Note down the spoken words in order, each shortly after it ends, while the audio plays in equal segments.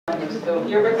is still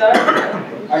here with us.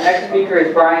 Our next speaker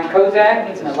is Brian Kozak.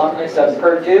 He's an alumnus of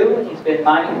Purdue. He's been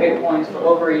mining Bitcoins for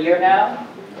over a year now.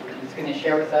 He's going to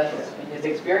share with us his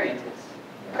experiences.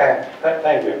 Okay,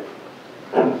 thank you.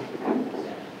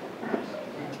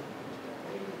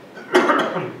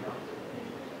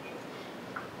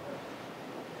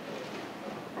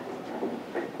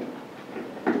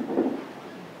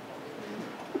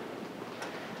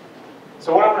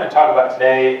 So what I'm going to talk about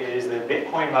today is the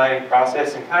Bitcoin mining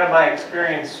process and kind of my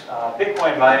experience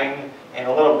Bitcoin mining and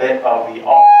a little bit of the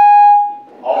alt.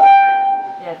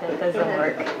 Yeah, that doesn't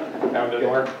work. That one doesn't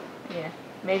work? Yeah,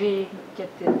 maybe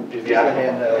get the... Is the other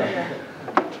hand though? Yeah.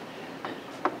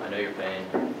 I know your pain.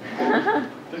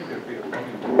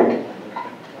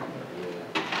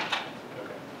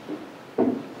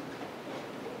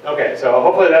 Okay, so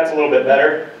hopefully that's a little bit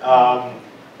better.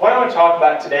 What I want to talk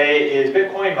about today is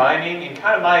Bitcoin mining and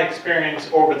kind of my experience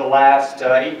over the last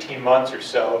 18 months or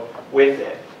so with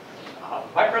it.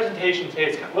 My presentation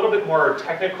today is a little bit more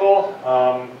technical,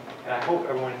 and I hope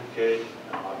everyone could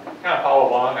kind of follow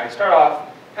along. I start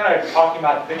off kind of talking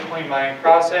about the Bitcoin mining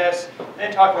process, and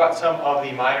then talk about some of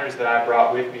the miners that I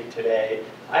brought with me today.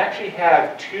 I actually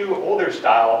have two older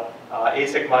style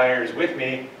ASIC miners with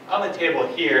me on the table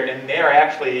here, and they are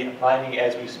actually mining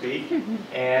as we speak,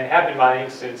 and have been mining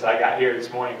since I got here this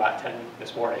morning, about 10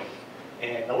 this morning.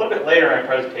 And a little bit later in my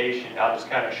presentation, I'll just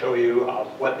kind of show you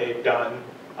what they've done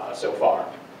so far.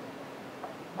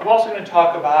 I'm also going to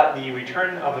talk about the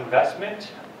return of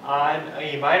investment on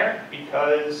a miner,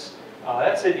 because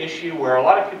that's an issue where a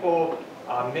lot of people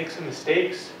make some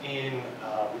mistakes in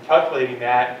calculating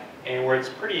that, and where it's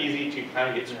pretty easy to kind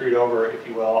of get screwed over, if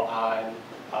you will, on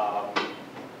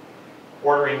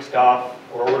ordering stuff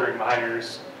or ordering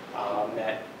miners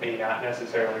that may not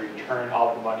necessarily return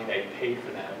all the money that you paid for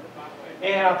them.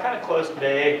 And I'll kind of close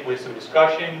today with some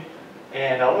discussion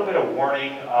and a little bit of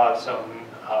warning of some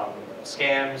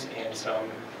scams and some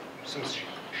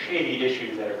shady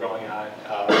issues that are going on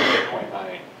with Bitcoin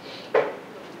mining.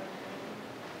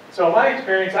 So my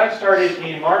experience, I started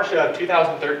in March of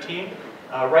 2013,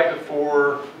 right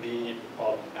before the,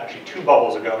 well, actually 2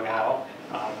 bubbles ago now,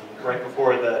 right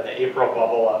before the April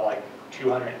bubble of like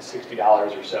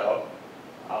 $260 or so.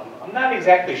 I'm not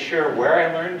exactly sure where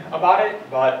I learned about it,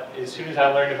 but as soon as I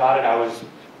learned about it, I was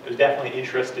definitely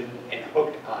interested and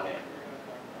hooked on it.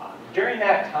 During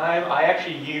that time, I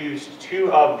actually used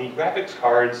 2 of the graphics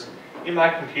cards in my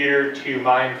computer to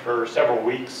mine for several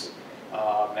weeks,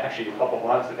 actually a couple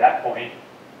months at that point.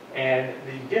 And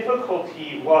the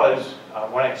difficulty was,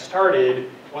 when I started,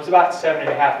 was about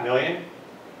 7.5 million.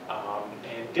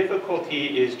 And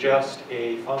difficulty is just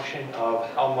a function of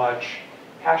how much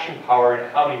hashing power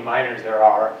and how many miners there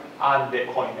are on the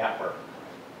Bitcoin network.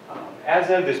 As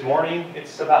of this morning,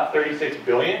 it's about 36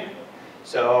 billion.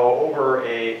 So over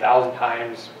 1,000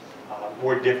 times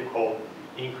more difficult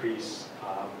increase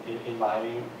in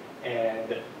mining,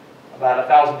 and about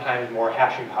 1,000 times more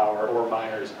hashing power or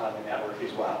miners on the network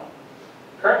as well.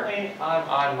 Currently, I'm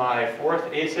on my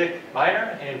 4th ASIC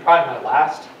miner, and probably my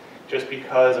last, just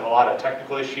because of a lot of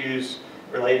technical issues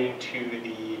relating to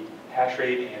the hash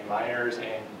rate and miners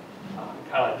and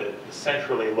kind of like the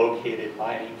centrally located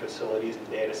mining facilities and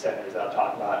data centers that I'll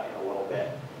talk about in a little bit.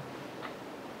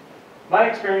 My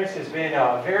experience has been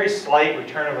a very slight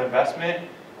return of investment.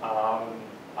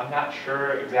 I'm not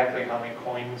sure exactly how many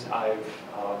coins I've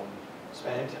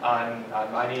spent on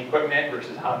mining equipment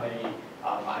versus how many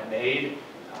I made.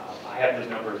 I have those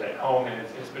numbers at home, and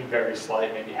it's been very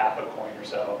slight, maybe half a coin or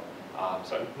so.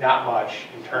 So not much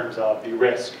in terms of the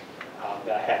risk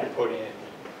that I had to put in,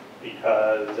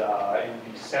 because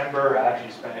in December I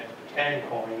actually spent 10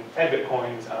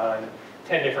 Bitcoins on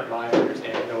 10 different miners,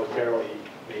 and those barely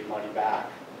made money back.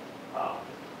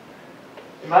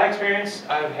 In my experience,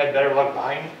 I've had better luck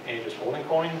buying and just holding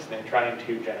coins than trying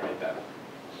to generate them.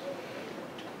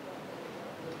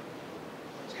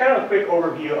 It's kind of a quick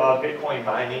overview of Bitcoin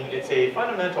mining. It's a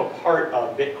fundamental part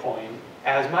of Bitcoin,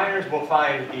 as miners will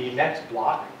find the next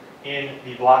block in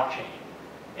the blockchain.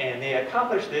 And they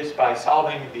accomplish this by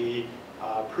solving the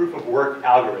proof of work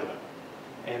algorithm.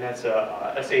 And that's a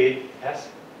SHA,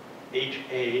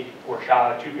 or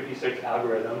SHA-256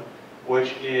 algorithm,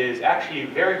 which is actually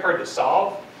very hard to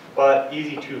solve, but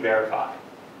easy to verify.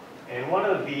 And one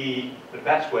of the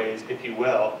best ways, if you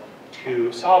will,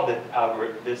 to solve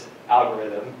this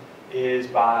algorithm is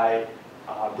by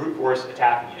brute force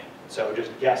attacking it. So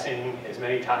just guessing as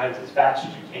many times as fast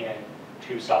as you can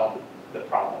to solve the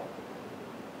problem.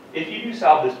 If you do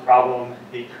solve this problem,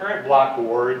 the current block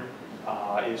reward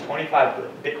is 25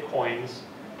 Bitcoins,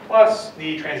 plus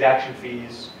the transaction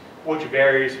fees which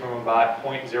varies from about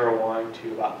 0.01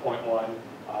 to about 0.1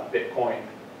 Bitcoin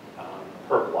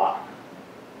per block.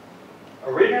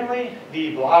 Originally,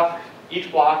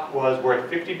 each block was worth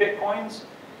 50 Bitcoins,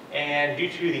 and due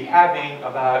to the halving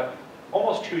about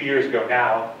almost 2 years ago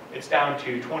now, it's down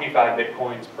to 25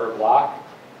 Bitcoins per block,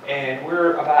 and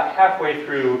we're about halfway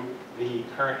through the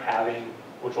current halving,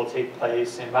 which will take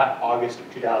place in about August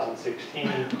of 2016,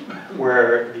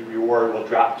 where the reward will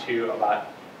drop to about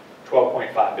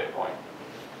 12.5 Bitcoin.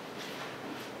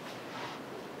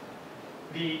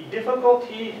 The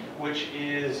difficulty, which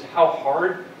is how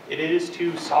hard it is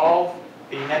to solve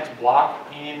the next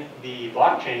block in the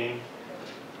blockchain,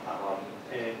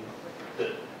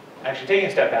 actually taking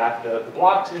a step back, the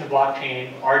blocks in the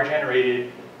blockchain are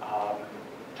generated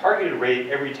targeted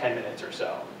rate every 10 minutes or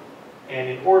so. And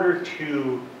in order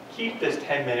to keep this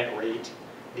 10-minute rate,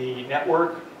 the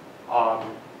network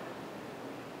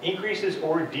increases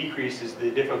or decreases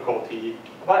the difficulty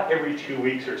about every 2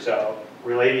 weeks or so,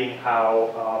 relating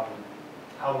how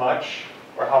much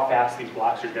or how fast these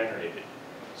blocks are generated.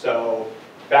 So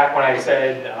back when I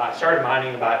said I started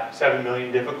mining about 7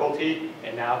 million difficulty,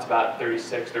 and now it's about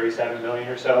 36, 37 million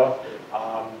or so.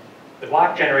 The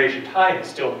block generation time is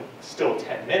still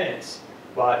 10 minutes,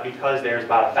 but because there's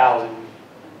about 1,000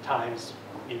 times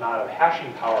the amount of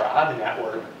hashing power on the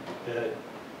network, the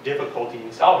difficulty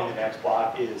in solving the next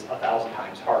block is 1,000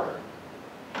 times harder.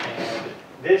 And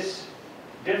this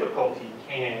difficulty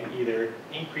can either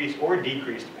increase or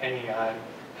decrease depending on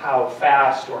how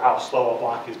fast or how slow a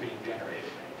block is being generated.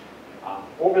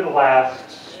 Over the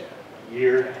last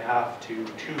year and a half to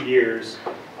 2 years,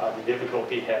 the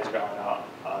difficulty has gone up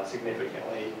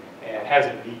significantly and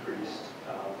hasn't decreased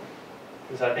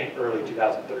since I think early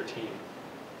 2013.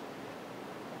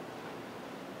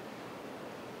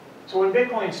 So when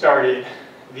Bitcoin started,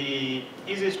 the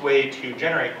easiest way to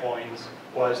generate coins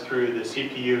was through the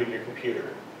CPU in your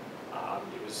computer.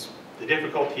 The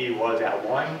difficulty was at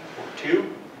 1 or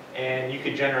 2, and you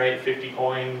could generate 50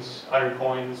 coins, 100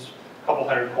 coins, a couple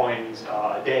hundred coins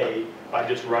a day by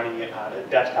just running it on a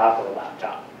desktop or a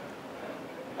laptop.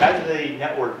 As the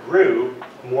network grew,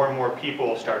 more and more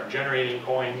people started generating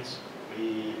coins.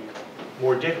 The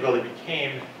more difficult it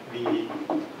became, the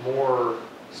more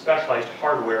specialized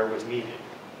hardware was needed.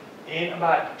 In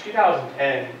about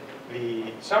 2010,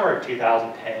 the summer of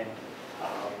 2010,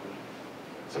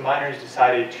 some miners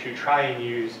decided to try and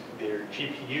use their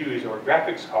GPUs or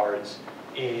graphics cards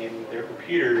in their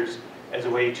computers as a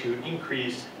way to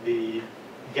increase the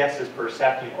guesses per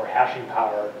second or hashing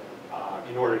power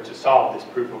in order to solve this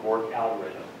proof of work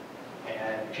algorithm.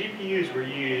 And GPUs were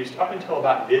used up until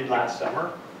about mid last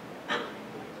summer.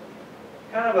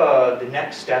 Kind of the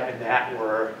next step in that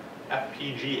were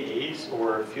FPGAs,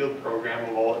 or field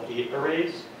programmable gate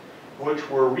arrays, which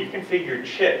were reconfigured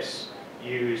chips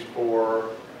used for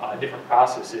different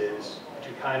processes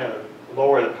to kind of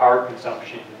lower the power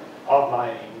consumption of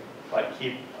mining but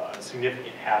keep a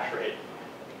significant hash rate.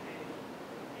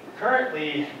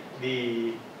 Currently,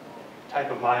 the type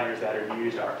of miners that are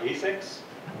used are ASICs,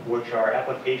 which are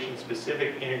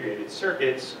application-specific integrated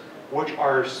circuits, which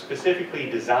are specifically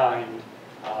designed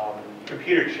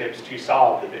computer chips to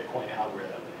solve the Bitcoin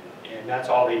algorithm. And that's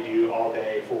all they do all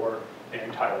day for their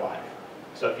entire life.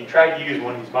 So if you tried to use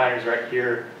one of these miners right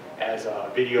here as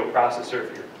a video processor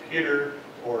for your computer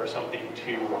or something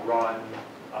to run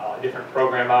a different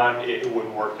program on, it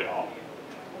wouldn't work at all.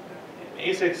 And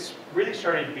ASICs really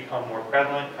started to become more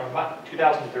prevalent from about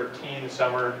 2013, the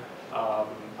summer of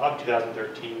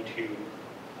 2013 to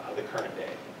the current day.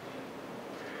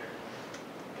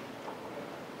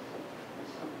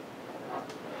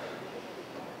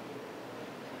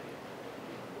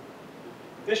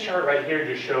 This chart right here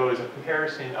just shows a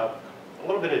comparison of a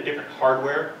little bit of different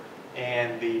hardware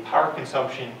and the power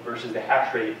consumption versus the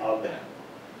hash rate of them.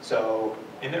 So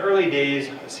in the early days,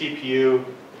 a CPU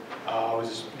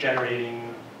was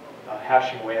generating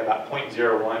hashing away about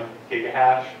 0.01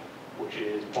 gigahash, which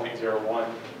is 0.01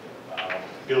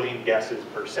 billion guesses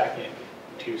per second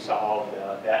to solve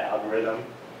that algorithm.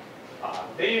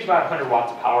 They use about 100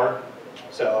 watts of power,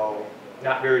 so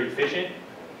not very efficient.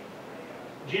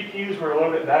 GPUs were a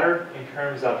little bit better in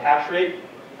terms of hash rate,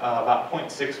 about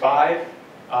 0.65,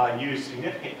 used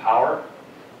significant power,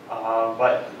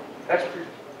 but that's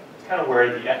kind of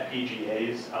where the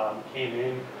FPGAs came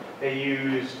in. They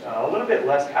used a little bit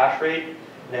less hash rate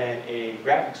than a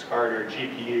graphics card or a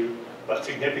GPU, but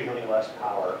significantly less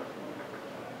power.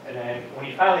 And then when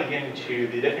you finally get into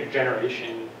the different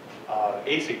generation of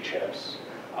ASIC chips,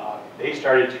 they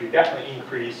started to definitely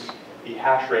increase the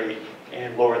hash rate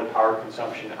and lower the power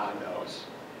consumption on those.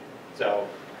 So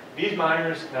these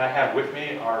miners that I have with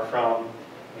me are from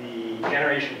the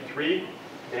Generation 3.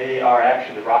 They are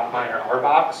actually the RockMiner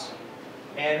RBox.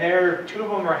 And two of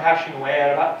them are hashing away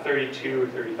at about 32 or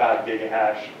 35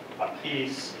 gigahash a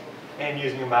piece and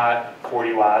using about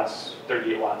 40 watts,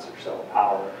 38 watts or so of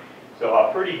power. So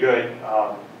a pretty good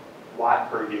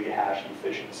watt per gigahash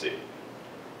efficiency.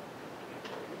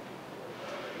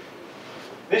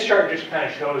 This chart just kind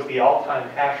of shows the all-time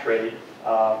hash rate,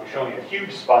 showing a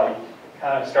huge spike,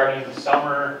 kind of starting in the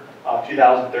summer of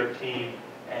 2013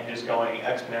 and just going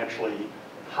exponentially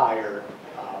higher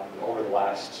over the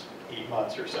last 8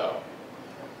 months or so.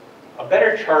 A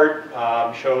better chart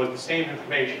shows the same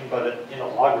information but in a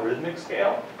logarithmic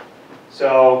scale.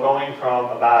 So going from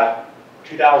about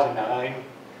 2009,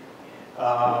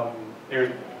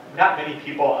 there's not many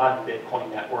people on the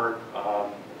Bitcoin network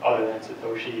other than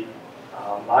Satoshi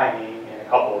mining and a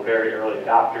couple of very early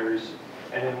adopters.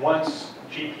 And then once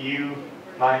GPU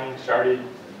mining started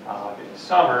in the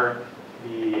summer,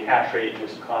 the hash rate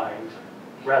just climbed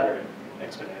rather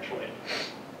exponentially.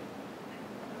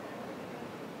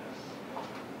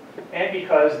 And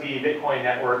because the Bitcoin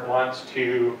network wants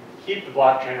to keep the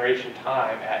block generation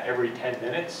time at every 10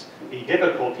 minutes, the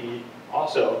difficulty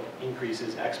also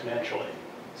increases exponentially.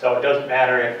 So it doesn't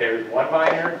matter if there's one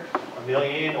miner, a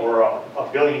million, or a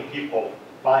billion people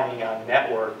mining on the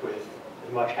network with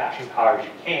as much hashing power as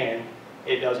you can,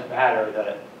 it doesn't matter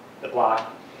that the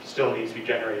block still needs to be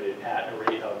generated at a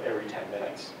rate of every 10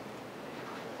 minutes.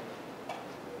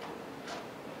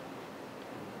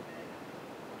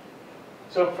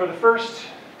 So for the first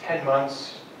 10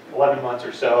 months, 11 months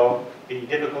or so, the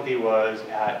difficulty was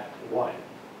at 1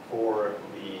 for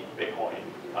the Bitcoin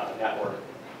network.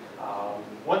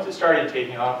 Once it started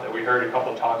taking off, that we heard a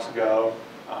couple of talks ago,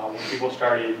 when people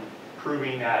started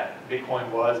proving that Bitcoin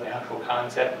was an actual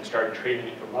concept and started trading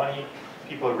it for money,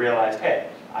 people realized, hey,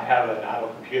 I have an idle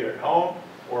computer at home,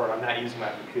 or I'm not using my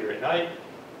computer at night,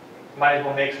 might as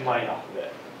well make some money off of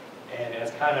it. And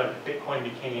as kind of Bitcoin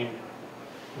became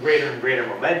greater and greater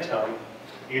momentum,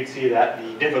 you could see that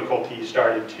the difficulty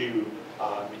started to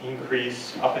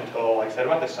increase up until, like I said,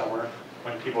 about the summer,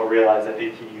 when people realized that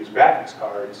they could use graphics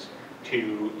cards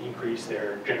to increase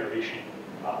their generation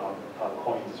of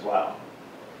coins as well.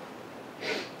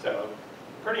 So,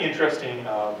 pretty interesting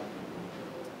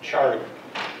chart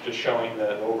just showing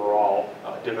the overall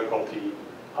difficulty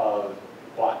of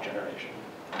block generation.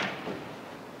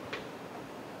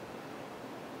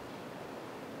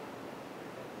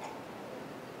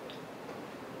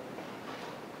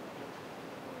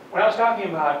 When I was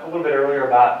talking about a little bit earlier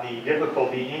about the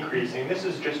difficulty increasing, this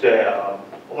is just a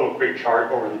little quick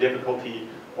chart over the difficulty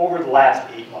over the last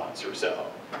 8 months or so.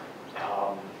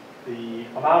 The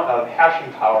amount of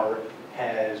hashing power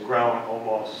has grown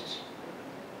almost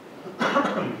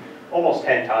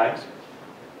 10 times.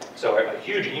 So a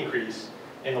huge increase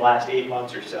in the last 8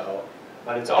 months or so.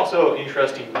 But it's also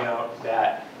interesting to note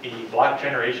that the block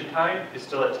generation time is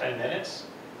still at 10 minutes,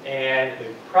 and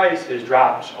the price has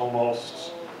dropped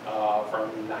almost from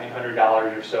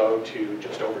 $900 or so to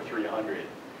just over $300.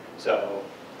 So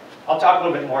I'll talk a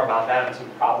little bit more about that and some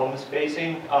problems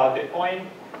facing Bitcoin,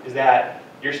 is that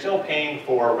you're still paying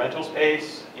for rental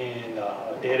space in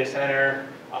a data center,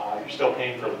 you're still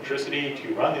paying for electricity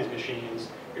to run these machines,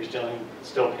 you're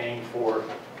still paying for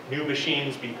new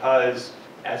machines, because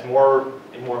as more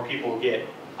and more people get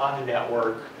on the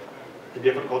network, the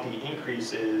difficulty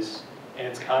increases, and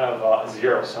it's kind of a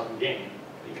zero-sum game,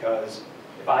 because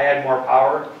if I add more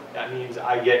power, that means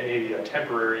I get maybe a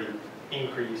temporary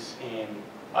increase in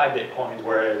my Bitcoins,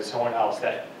 whereas someone else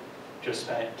that just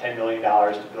spent $10 million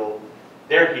to build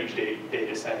their huge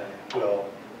data center will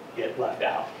get left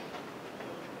out.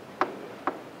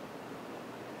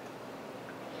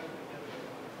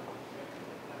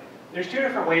 There's two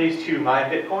different ways to mine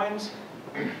Bitcoins.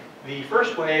 The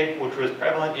first way, which was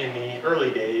prevalent in the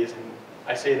early days, and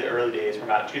I say the early days from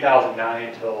about 2009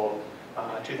 until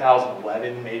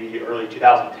 2011, maybe early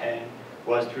 2010,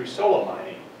 was through solo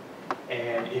mining.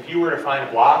 And if you were to find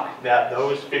a block, that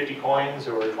those 50 coins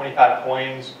or 25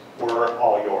 coins were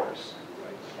all yours.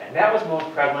 And that was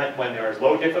most prevalent when there was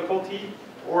low difficulty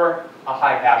or a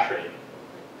high hash rate.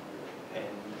 And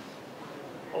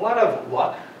a lot of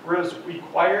luck was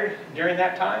required during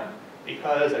that time,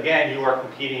 because again, you are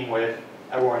competing with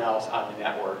everyone else on the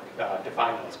network to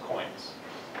find those coins.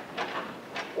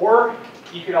 Or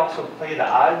you could also play the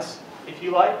odds if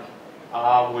you like,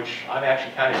 which I'm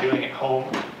actually kind of doing at home,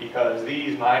 because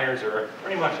these miners are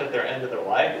pretty much at their end of their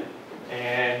life,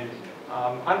 and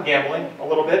I'm gambling a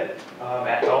little bit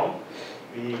at home.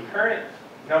 The current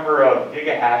number of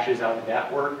gigahashes on the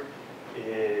network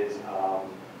is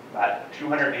about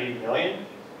 280 million.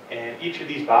 And each of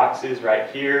these boxes right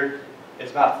here is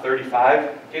about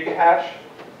 35 gigahash.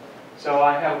 So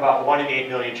I have about 1 in 8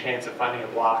 million chance of finding a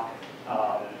block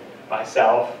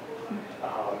myself.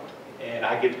 And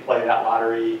I get to play that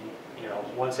lottery,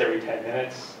 once every 10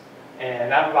 minutes.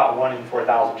 And I have about 1 in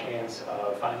 4,000 chance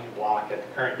of finding a block at the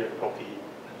current difficulty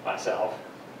myself.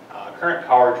 Current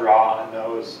power draw on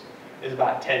those is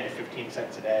about 10 to 15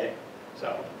 cents a day.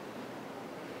 So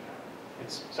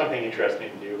it's something interesting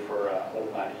to do for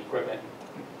old mining equipment.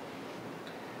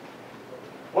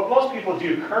 What most people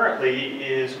do currently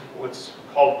is what's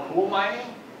called pool mining,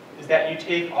 is that you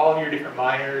take all of your different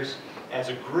miners as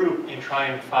a group and try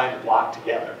and find a block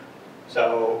together.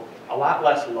 So a lot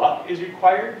less luck is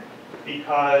required,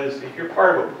 because if you're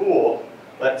part of a pool,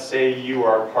 let's say you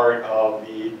are part of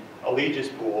the Allegis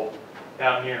pool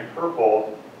down here in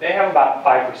purple, they have about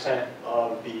 5%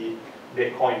 of the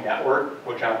Bitcoin network,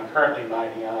 which I'm currently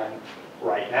mining on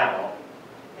right now.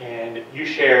 And you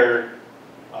share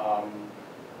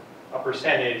a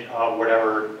percentage of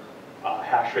whatever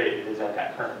hash rate it is at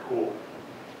that current pool.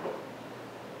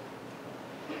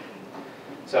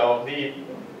 So the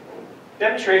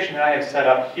demonstration that I have set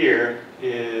up here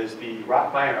is the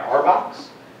Rock Miner R-Box,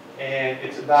 and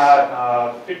it's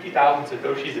about 50,000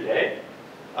 satoshis a day,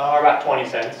 or about 20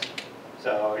 cents.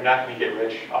 So you're not going to get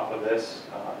rich off of this,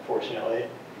 unfortunately.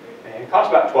 And it costs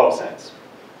about 12 cents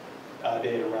a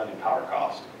day to run in power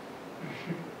cost.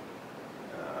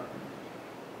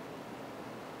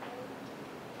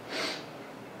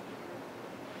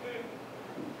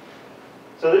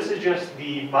 So this is just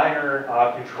the miner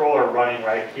controller running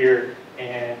right here,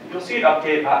 and you'll see it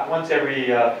update about once every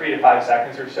 3 to 5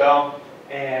 seconds or so.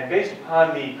 And based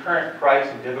upon the current price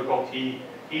and difficulty,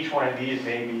 each one of these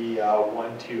may be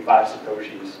 1 to 5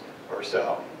 satoshis or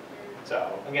so.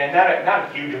 So again, not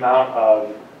a huge amount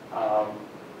of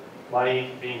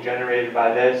money being generated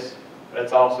by this, but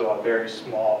it's also a very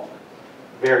small,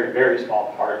 very, very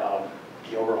small part of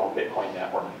the overall Bitcoin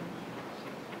network.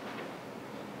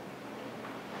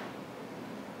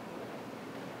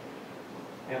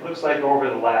 It looks like over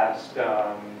the last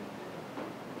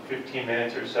 15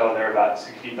 minutes or so, there are about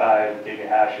 65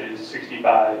 gigahashes,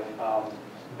 65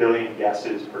 billion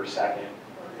guesses per second,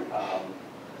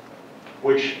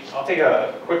 which I'll take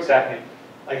a quick second.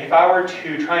 Like if I were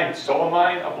to try and solo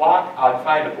mine a block, I'd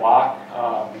find a block,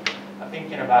 I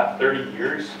think in about 30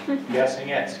 years,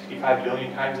 guessing at 65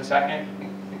 billion times a second.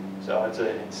 So it's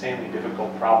an insanely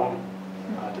difficult problem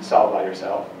to solve by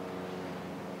yourself.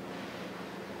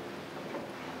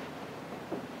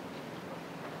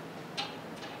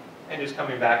 And just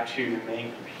coming back to the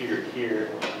main computer here,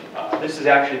 this is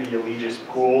actually the Allegis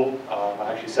pool.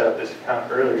 I actually set up this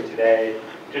account earlier today,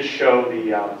 just show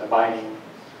the mining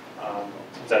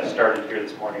since I started here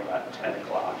this morning about 10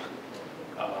 o'clock.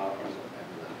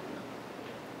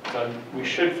 So we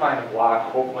should find a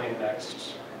block hopefully in the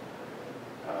next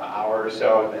hour or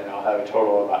so, and then I'll have a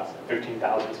total of about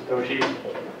 15,000 satoshis,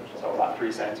 so about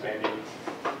 3 cents maybe.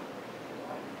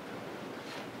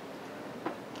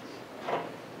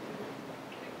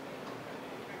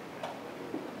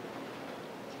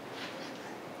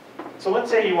 So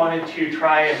let's say you wanted to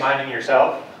try mining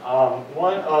yourself.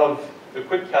 One of the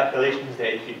quick calculations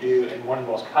that you could do, and one of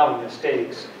the most common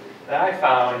mistakes that I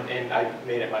found, and I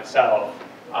made it myself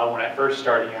when I first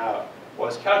starting out,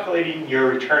 was calculating your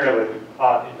return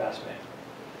of an investment.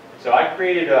 So I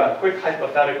created a quick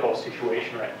hypothetical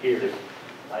situation right here.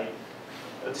 Like,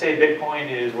 let's say Bitcoin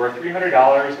is worth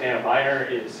 $300 and a miner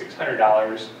is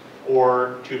 $600,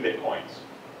 or 2 Bitcoins.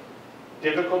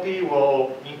 Difficulty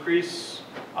will increase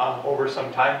over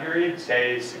some time period,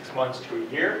 say 6 months to a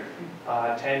year,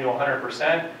 10 to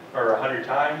 100% or 100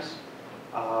 times.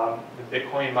 The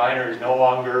Bitcoin miner is no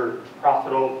longer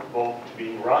profitable to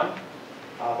being run,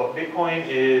 but Bitcoin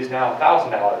is now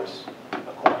 $1,000 a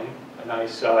coin, a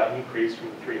nice increase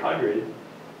from 300.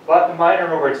 But the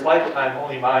miner over its lifetime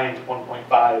only mined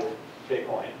 1.5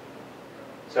 Bitcoin.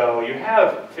 So you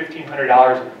have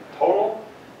 $1,500 in total,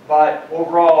 but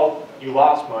overall you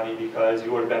lost money because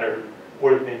you would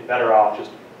have been better off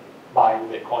just buying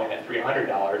Bitcoin at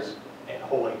 $300 and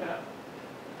holding them.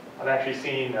 I've actually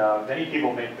seen many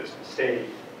people make this mistake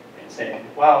and saying,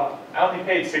 well, I only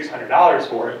paid $600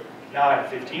 for it, now I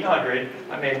have $1,500,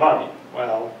 I made money.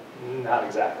 Well, not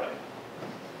exactly.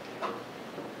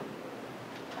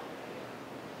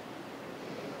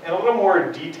 And a little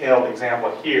more detailed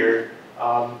example here,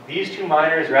 these 2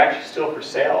 miners are actually still for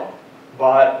sale,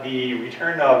 but the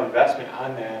return of investment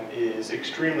on them is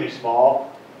extremely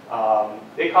small.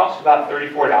 They cost about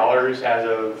 $34 as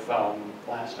of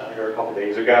last night or a couple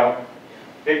days ago.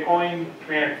 Bitcoin,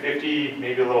 350,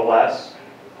 maybe a little less.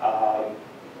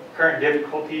 Current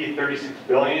difficulty, 36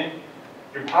 billion.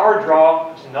 Your power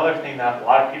draw is another thing that a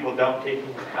lot of people don't take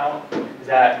into account, is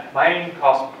that mining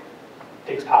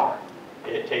takes power.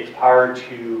 It takes power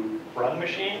to run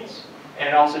machines, and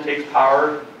it also takes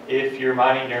power if you're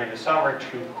mining during the summer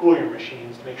to cool your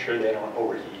machines to make sure they don't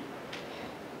overheat.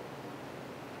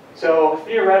 So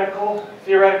theoretical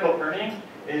earning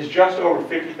is just over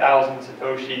 50,000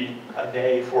 Satoshi a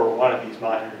day for one of these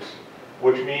miners,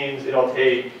 which means it'll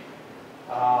take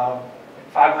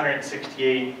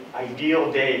 568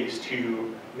 ideal days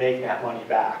to make that money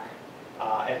back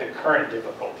at the current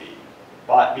difficulty.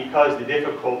 But because the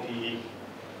difficulty,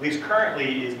 at least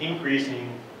currently, is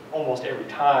increasing almost every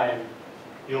time,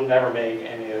 you'll never make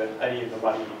any of the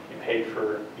money you paid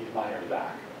for these miners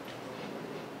back.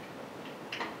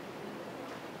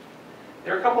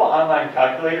 There are a couple of online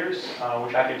calculators,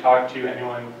 which I can talk to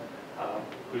anyone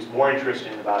who's more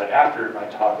interested about it after my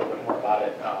talk a little bit more about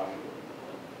it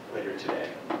later today.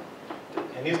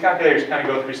 And these calculators kind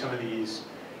of go through some of these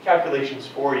calculations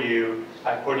for you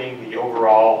by putting the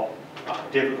overall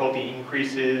difficulty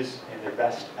increases and their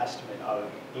best estimate of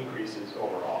increases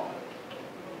overall.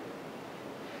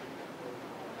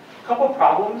 A couple of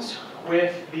problems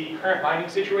with the current mining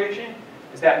situation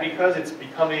is that because it's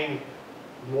becoming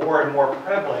more and more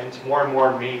prevalent, more and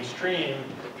more mainstream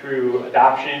through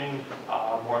adoption,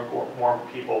 more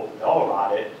people know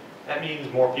about it, that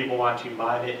means more people want to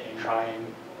mine it and try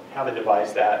and have a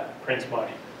device that prints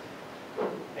money.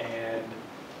 And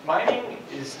mining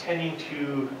is tending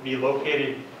to be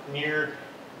located near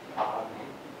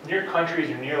countries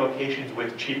or near locations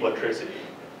with cheap electricity.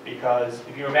 Because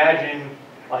if you imagine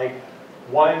like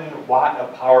 1 watt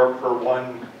of power per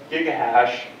 1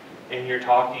 gigahash, and you're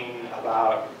talking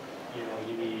about,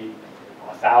 you need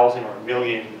 1,000 or 1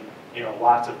 million,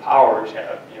 watts of power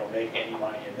to, make any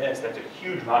money in this. That's a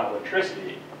huge amount of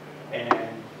electricity.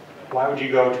 And why would you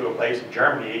go to a place in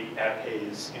Germany that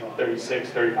pays, 36,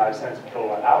 35 cents a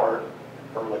kilowatt hour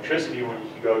for electricity when you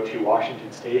can go to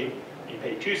Washington State and you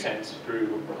pay 2 cents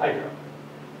through hydro,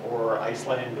 or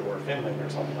Iceland or Finland or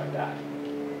something like that.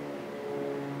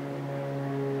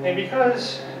 And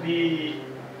because the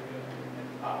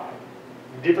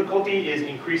difficulty is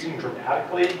increasing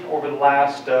dramatically over the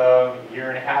last year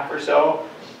and a half or so,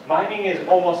 mining is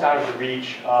almost out of the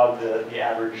reach of the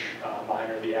average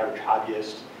miner, the average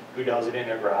hobbyist who does it in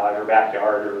their garage or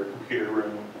backyard or computer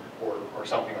room or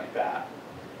something like that.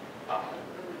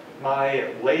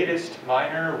 My latest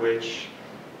miner, which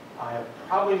I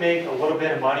probably make a little bit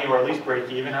of money or at least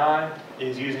break even on,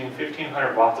 is using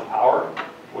 1,500 watts of power,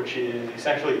 which is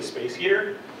essentially a space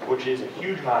heater, which is a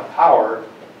huge amount of power.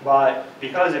 But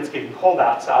because it's getting cold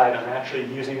outside, I'm actually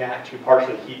using that to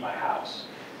partially heat my house.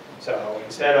 So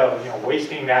instead of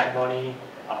wasting that money,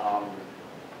 like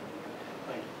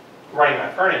running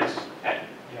my furnace at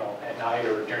night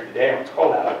or during the day when it's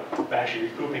cold out, I'm actually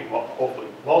recouping hopefully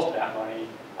most of that money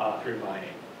through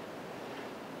mining.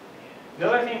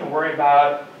 Another thing to worry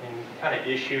about and kind of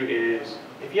issue is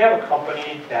if you have a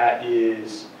company that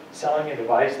is selling a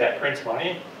device that prints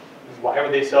money, why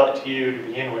would they sell it to you to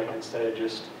begin with instead of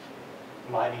just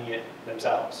mining it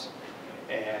themselves?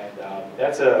 And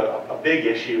that's a big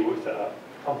issue with a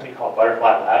company called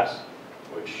Butterfly Labs,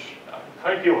 which how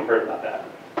many people have heard about that?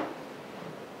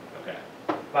 Okay,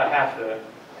 about half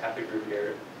the group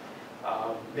here.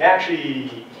 They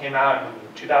actually came out in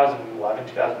 2011,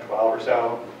 2012 or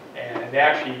so, and they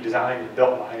actually designed and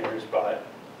built miners, but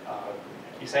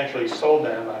essentially sold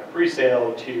them on a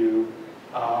pre-sale to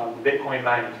the Bitcoin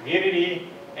mining community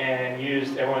and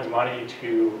used everyone's money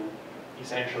to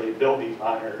essentially build these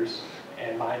miners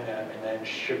and mine them and then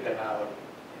ship them out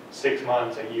 6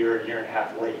 months, a year and a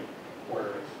half late,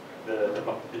 where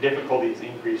the difficulties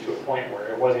increased to a point where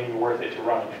it wasn't even worth it to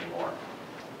run it anymore.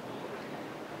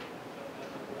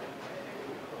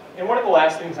 And one of the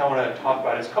last things I want to talk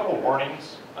about is a couple of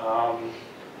warnings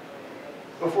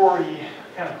before we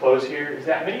kind of close here, is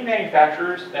that many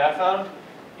manufacturers that I found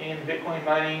in the Bitcoin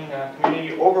mining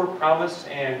community overpromise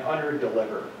and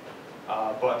underdeliver.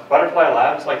 But Butterfly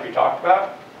Labs, like we talked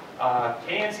about,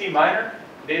 KNC Miner,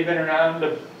 they've been around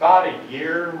about a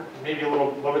year, maybe a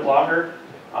little bit longer.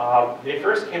 They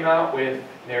first came out with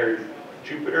their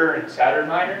Jupiter and Saturn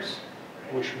miners,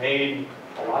 which made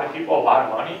a lot of people a lot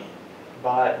of money,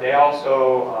 but they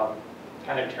also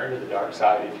kind of turned to the dark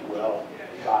side, if you will,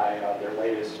 by their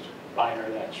latest miner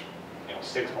that's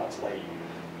 6 months late.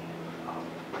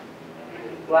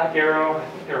 Black Arrow, I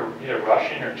think they're either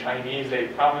Russian or Chinese. They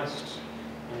promised,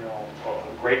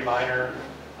 a great miner,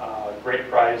 great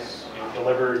price,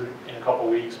 delivered in a couple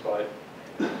weeks, but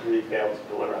really failed to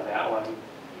deliver on that one.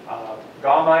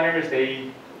 GAW miners,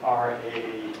 they are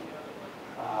a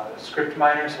script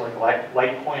miner, so like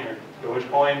Litecoin or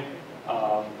Dogecoin.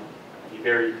 Be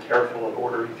very careful of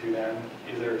ordering through them,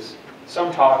 because there's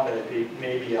some talk that they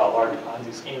may be a large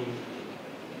Ponzi scheme.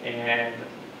 And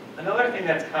another thing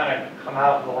that's kind of come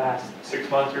out in the last 6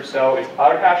 months or so is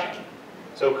cloud hashing.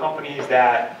 So companies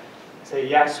that say,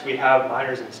 yes, we have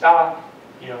miners in stock,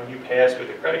 you pay us with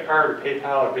a credit card or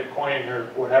PayPal or Bitcoin or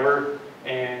whatever,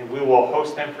 and we will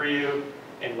host them for you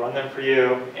and run them for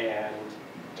you and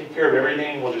take care of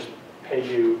everything. We'll just pay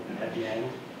you at the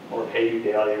end, or pay you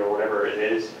daily, or whatever it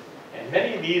is. And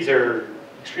many of these are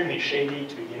extremely shady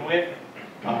to begin with.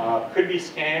 Could be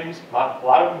scams. A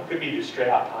lot of them could be just straight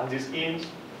out Ponzi schemes.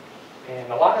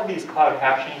 And a lot of these cloud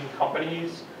hashing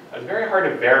companies, it's very hard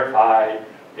to verify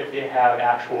if they have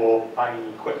actual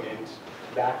mining equipment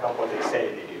to back up what they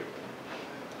say they do.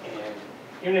 And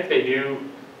even if they do,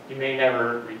 you may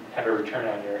never have a return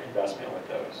on your investment with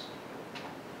those.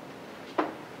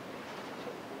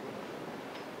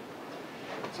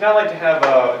 So now I'd like to have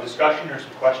a discussion or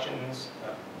some questions.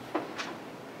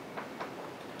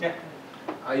 Yeah.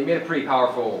 You made a pretty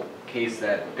powerful case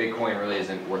that Bitcoin really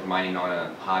isn't worth mining on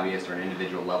a hobbyist or an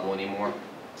individual level anymore.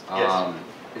 Yes.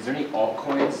 Is there any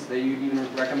altcoins that you'd even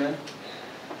recommend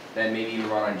that maybe even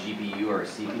run on GPU or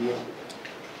CPU?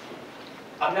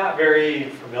 I'm not very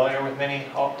familiar with many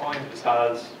altcoins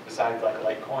besides like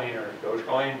Litecoin or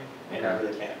Dogecoin, and I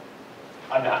really can't.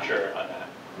 I'm not sure on that.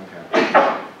 Okay.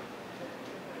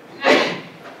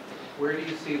 Where do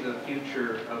you see the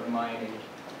future of mining?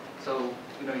 So,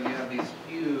 you have these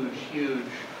huge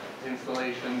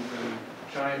installations in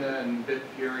China and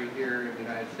Bitfury here in the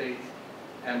United States,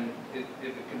 and if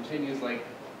it continues like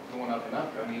going up and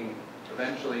up, I mean,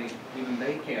 eventually even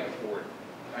they can't afford,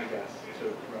 I guess, to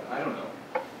run. I don't know.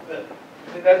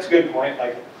 That's a good point.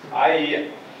 Like I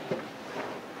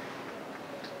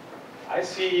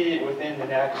see within the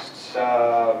next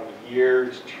year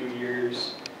to 2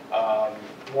 years,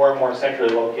 more and more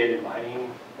centrally located mining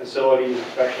facilities,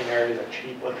 especially in areas of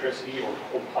cheap electricity or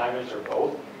cold climates or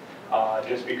both.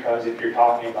 Just because if you're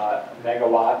talking about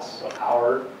megawatts of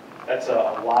power, that's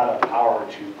a lot of power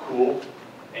to cool,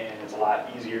 and it's a lot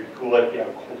easier to cool it if you have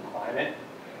a cold climate.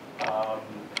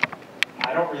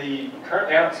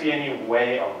 Currently I don't see any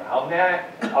way around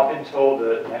that up until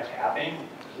the next halving,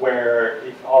 where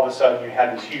if all of a sudden you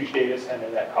have this huge data center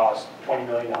that costs $20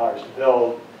 million to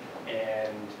build,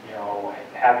 and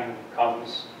halving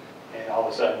comes, and all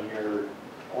of a sudden you're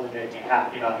only making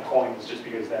half the amount of coins just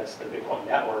because that's the Bitcoin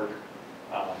network.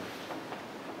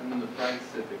 And then the price,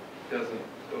 if it doesn't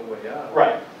go way up.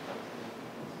 Right.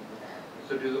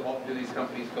 So do these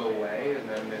companies go away, and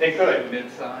then They could. It's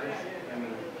mid-size? I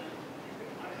mean,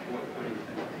 what do you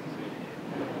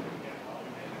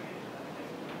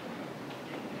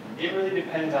think? It really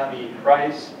depends on the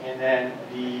price, and then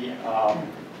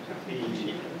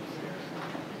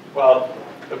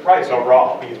the price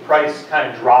overall, because price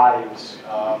kind of drives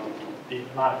the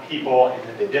amount of people and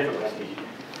then the difficulty.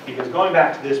 Because going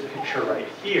back to this picture right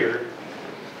here,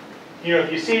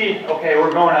 if you see, okay,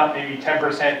 we're going up maybe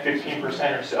 10%,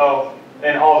 15% or so,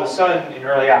 then all of a sudden in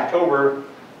early October,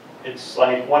 it's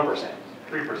like 1%,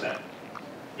 3%.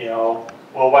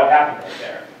 Well, what happened right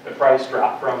there? The price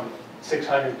dropped from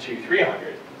 600 to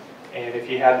 300. And if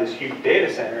you have this huge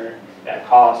data center that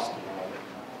costs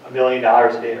 $1 million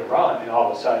a day to run, and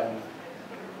all of a sudden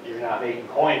you're not making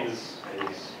coins,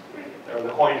 or the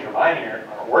coins you're mining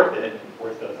aren't worth the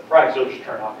price, you'll just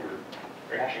turn off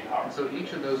your hashing power. So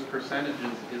each of those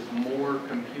percentages is more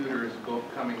computers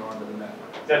coming onto the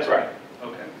network? That's right.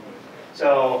 Okay.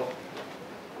 So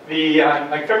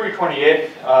like February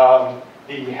 28th,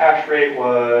 the hash rate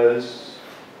was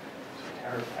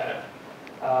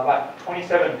about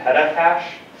 27 petahash,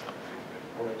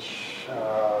 which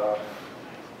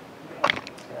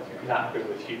I'm not good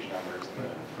with huge numbers.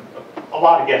 A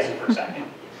lot of guesses per second,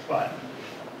 but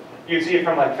you can see it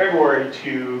from like February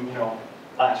to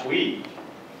last week.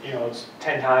 It's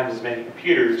 10 times as many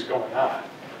computers going on,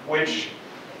 which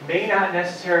may not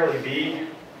necessarily be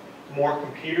more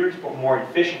computers, but more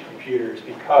efficient computers,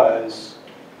 because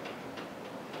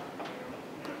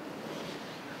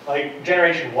like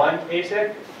generation 1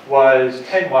 ASIC was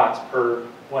 10 watts per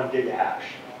 1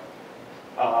 gigahash,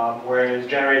 whereas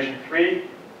generation 3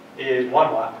 is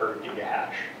 1 watt per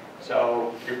gigahash.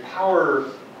 So your power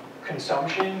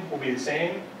consumption will be the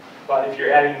same, but if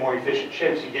you're adding more efficient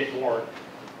chips, you get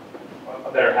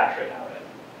a better hash rate out of it.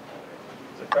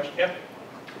 Is that a question? Yep.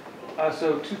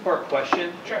 So two-part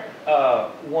question. Sure.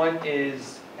 One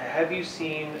is, have you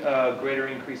seen a greater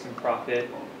increase in profit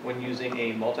when using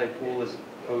a multi-pool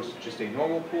opposed to just a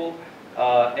normal pool?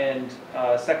 And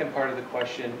second part of the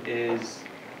question is,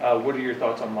 what are your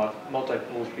thoughts on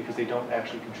multi-pools because they don't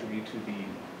actually contribute to the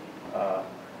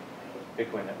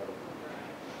Bitcoin network?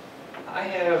 I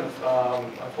have,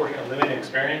 unfortunately, limited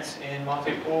experience in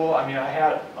multi-pool. I mean, I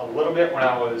had a little bit when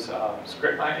I was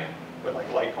script mining with like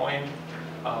Litecoin.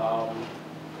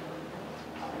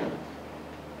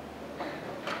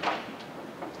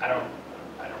 I don't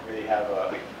really have a,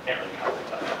 I can't really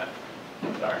comment on that.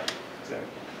 Sorry. Exactly.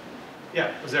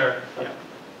 Yeah, was there, yeah. I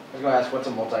was going to ask, what's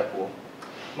a multi-pool?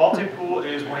 Multi-pool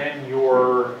is when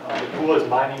your the pool is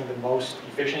mining the most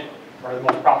efficient or the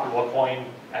most profitable coin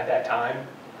at that time.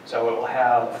 So it will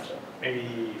have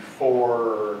maybe 4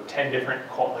 or 10 different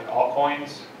like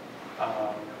altcoins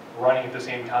running at the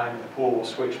same time. The pool will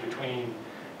switch between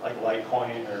like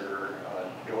Litecoin or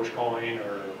Dogecoin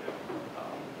or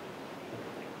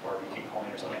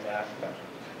Bitcoin or something like that.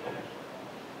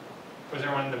 Was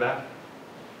there one in the back?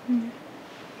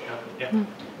 Yeah. Do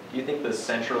you think the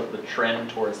trend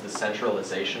towards the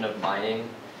centralization of mining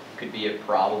could be a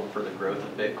problem for the growth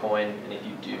of Bitcoin? And if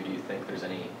you do you think there's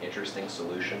any interesting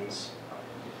solutions?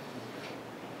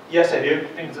 Yes, I do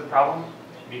think it's a problem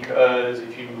because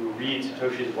if you read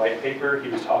Satoshi's white paper, he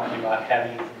was talking about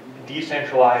having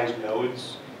decentralized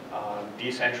nodes,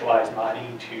 decentralized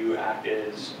mining to act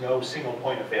as no single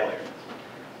point of failure.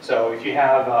 So if you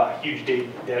have a huge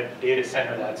data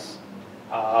center that's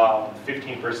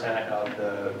 15% of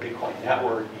the Bitcoin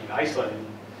network in Iceland,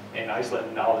 and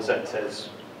Iceland all of a sudden says,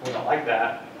 we don't like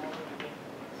that,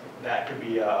 that could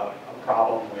be a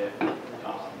problem with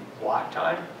block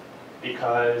time,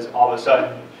 because all of a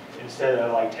sudden, instead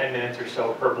of like 10 minutes or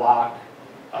so per block,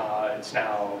 it's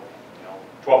now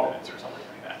 12 minutes or something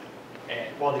like that. And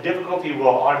well, the difficulty will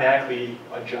automatically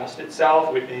adjust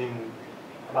itself within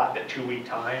about that 2-week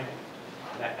time.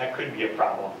 That could be a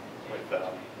problem with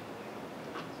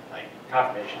like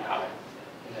confirmation time.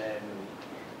 And then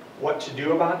what to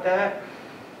do about that?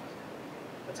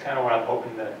 That's kind of what I'm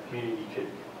hoping the community could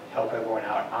help everyone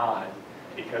out on,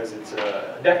 because it's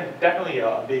definitely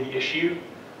a big issue,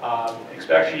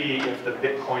 especially if the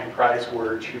Bitcoin price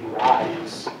were to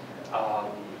rise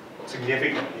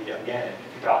significantly again.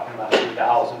 If you're talking about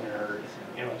 $2,000 or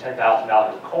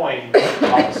 $10,000 a coin,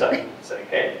 all of a sudden it's like,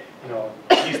 hey,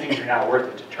 these things are now worth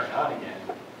it to turn on again.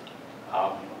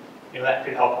 That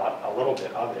could help out a little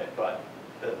bit of it, but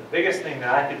the biggest thing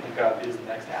that I can think of is the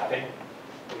next halving,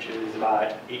 which is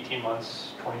about 18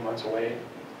 months, 20 months away,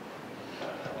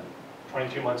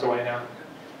 22 months away now.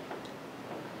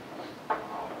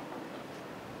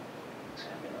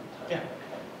 Yeah.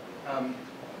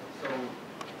 So,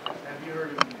 have you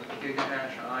heard of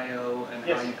GigaHash.io and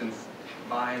Yes. how you can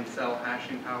buy and sell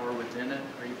hashing power within it?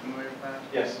 Are you familiar with that?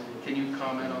 Yes. Can you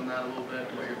comment on that a little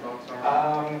bit, what your thoughts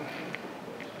are?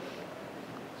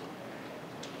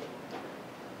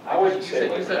 I wouldn't You say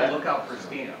said, like you said that. look out for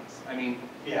scams. I mean,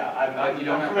 Yeah, I'm you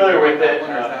don't have familiar to with that it.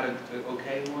 one, or is that an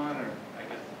okay one, or I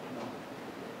guess,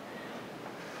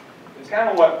 It's kind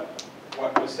of what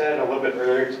was said a little bit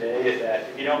earlier today, is that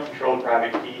if you don't control the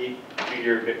private key to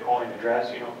your Bitcoin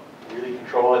address, you don't really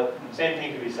control it. Same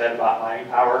thing can be said about mining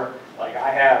power. Like I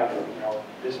have,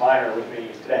 this miner with me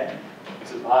today.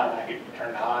 This is mine. I could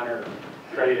turn it on or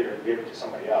trade it or give it to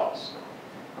somebody else.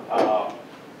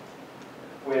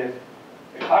 With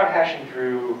the cloud hashing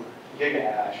through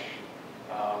GigaHash,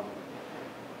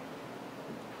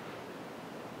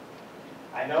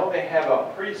 I know they have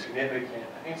a pretty significant,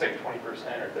 I think it's like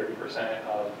 20% or 30%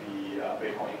 of the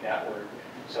Bitcoin network.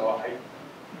 So I'm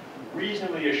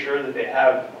reasonably assured that they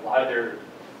have a lot of their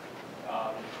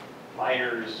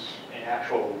miners and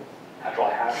actual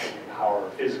hashing power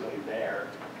physically there.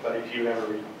 But if you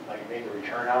ever make a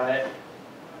return on it,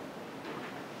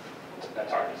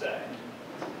 that's hard to say.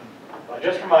 But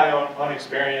just from my own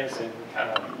experience and kind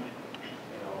of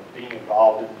being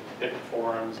involved in different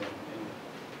forums and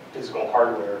physical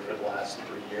hardware for the last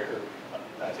 3 years, or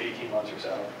that's 18 months or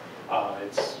so, I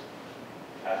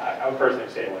would personally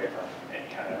stay away from any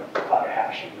kind of cloud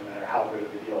hashing, no matter how good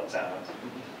of a deal it sounds.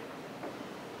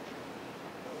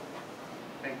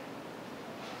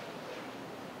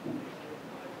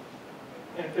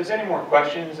 And if there's any more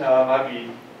questions, I'll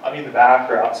be in the back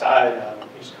or outside. You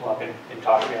just come up and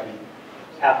talk to me. I'd be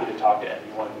happy to talk to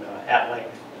anyone at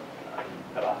length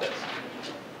about this.